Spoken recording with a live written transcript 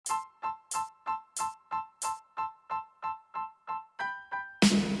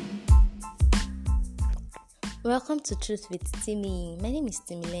Welcome to Truth with Timmy. My name is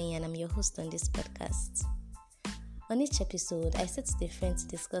Timmy Lane and I'm your host on this podcast. On each episode, I sit with a friend to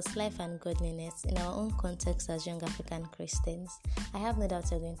discuss life and godliness in our own context as young African Christians. I have no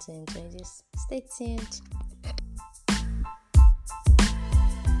doubt you're going to enjoy this. Stay tuned.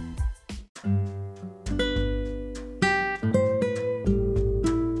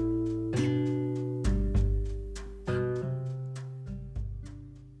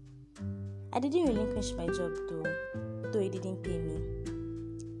 I didn't relinquish my job though he didn't pay me.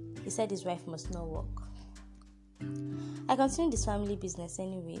 He said his wife must not work. I continued this family business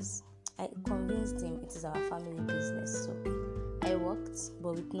anyways. I convinced him it is our family business, so I worked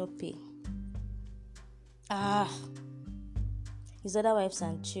but with no pay. His other wives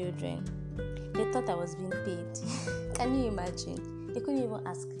and children, they thought I was being paid. Can you imagine? They couldn't even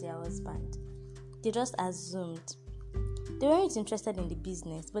ask their husband. They just assumed. They weren't interested in the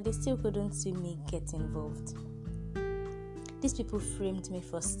business, but they still couldn't see me get involved. These people framed me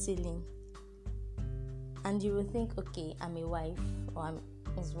for stealing. And you would think, okay, I'm a wife, or I'm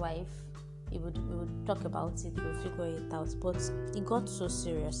his wife. We would talk about it, we'll figure it out. But it got so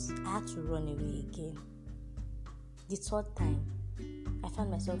serious, I had to run away again. The third time, I found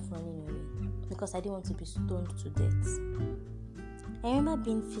myself running away because I didn't want to be stoned to death. I remember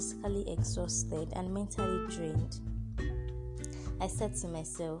being physically exhausted and mentally drained. I said to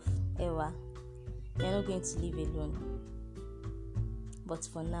myself, Ewa, you're not going to live alone. But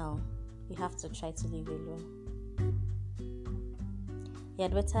for now, you have to try to live alone. You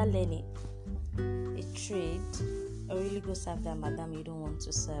had better learn a trade or really go serve that madam you don't want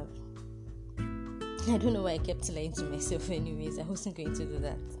to serve. I don't know why I kept lying to myself anyways. I wasn't going to do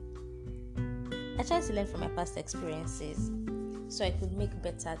that. I tried to learn from my past experiences so I could make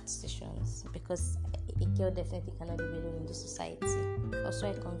better decisions because a girl definitely cannot live alone in this society. Also,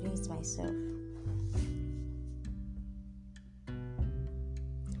 I convinced myself.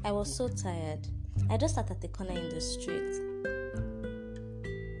 I was so tired. I just sat at the corner in the street,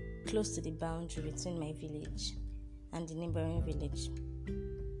 close to the boundary between my village and the neighboring village.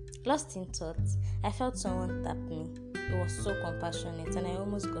 Lost in thought, I felt someone tap me. It was so compassionate and I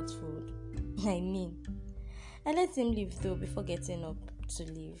almost got food. I let him leave though before getting up to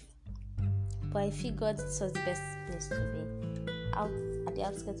leave. But I figured it was the best place to be. Out at the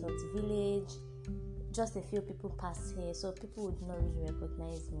outskirts of the village, just a few people passed here, so people would not really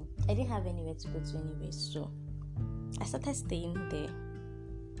recognize me. I didn't have anywhere to go to anyway, so I started staying there.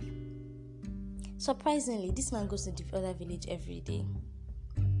 Surprisingly, this man goes to the other village every day.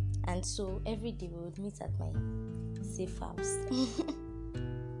 And so every day we would meet at my safe house.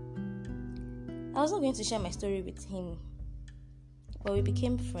 I was not going to share my story with him, but we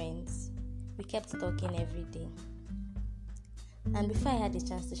became friends. We kept talking every day. And before I had the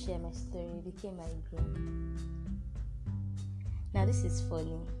chance to share my story, it became my dream. Now this is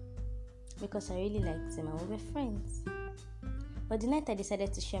funny because I really liked him and we were friends. But the night I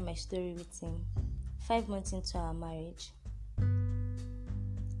decided to share my story with him, 5 months into our marriage,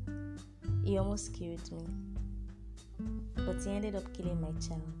 he almost killed me. But he ended up killing my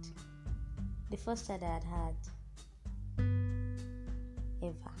child. The first child I had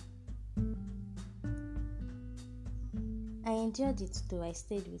ever. I endured it though. I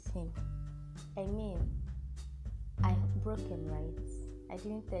stayed with him. I broke him right. I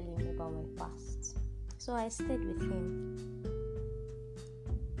didn't tell him about my past. So I stayed with him.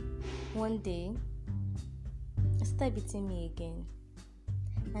 One day, he started beating me again.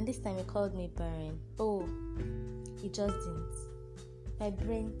 And this time he called me barren. Oh, he just didn't. My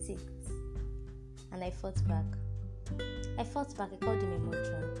brain ticked. And I fought back. I called him a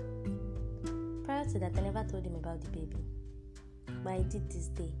murderer. Prior to that, I never told him about the baby. But I did this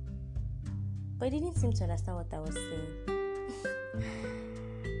day. But he didn't seem to understand what I was saying.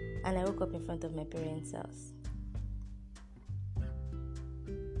 And I woke up in front of my parents' house.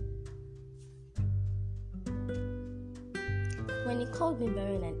 When he called me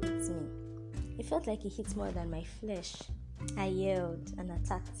barren and hit me, it felt like he hit more than my flesh. I yelled and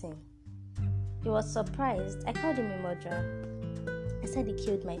attacked him. He was surprised. I called him a murderer. I said he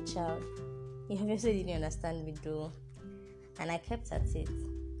killed my child. He obviously didn't understand me though. And I kept at it.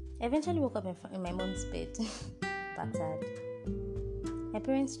 I eventually woke up in my mom's bed, battered. My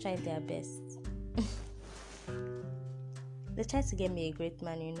parents tried their best. They tried to get me a great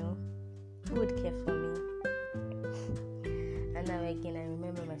man, who would care for me. And now again, I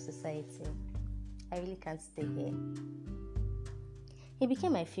remember my society. I really can't stay here. He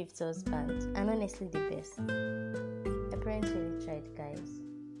became my fifth husband, and honestly the best. My parents really tried, guys.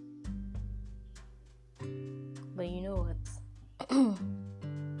 But you know what?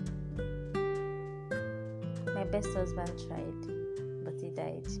 My best husband tried, but he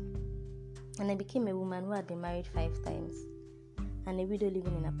died. And I became a woman who had been married 5 times and a widow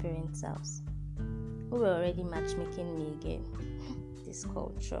living in her parents' house, who were already matchmaking me again. This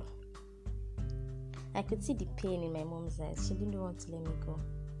culture. I could see the pain in my mom's eyes. She didn't want to let me go.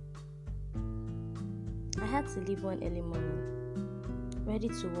 I had to leave one early morning, ready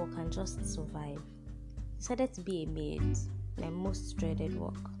to work and just survive. Decided to be a maid, my most dreaded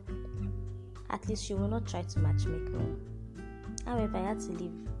work. At least she will not try to matchmake me. However, I had to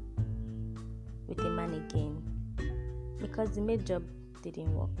leave with a man again because the maid job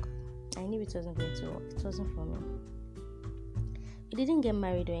didn't work. I knew it wasn't going to work. It wasn't for me. We didn't get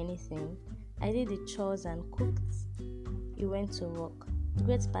married or anything. I did the chores and cooked. We went to work.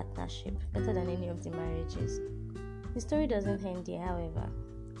 Great partnership, better than any of the marriages. The story doesn't end here, however,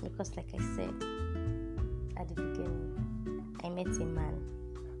 because like I said at the beginning, I met a man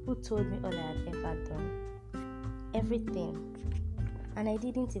who told me all I had ever done. Everything. And I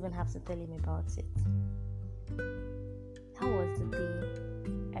didn't even have to tell him about it. How was the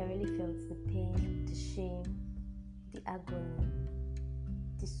day? I really felt the pain, the shame, the agony,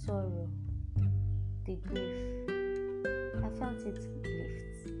 the sorrow, the grief. I felt it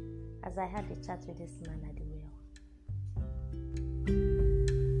lift as I had a chat with this man at the wheel.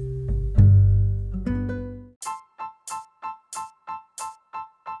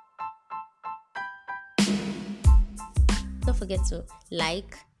 Don't forget to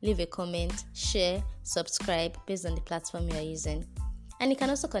like, leave a comment, share, subscribe based on the platform you are using. And you can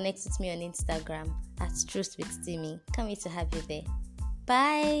also connect with me on Instagram at Truth with Timmy. Can't wait to have you there.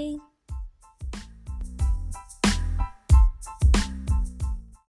 Bye!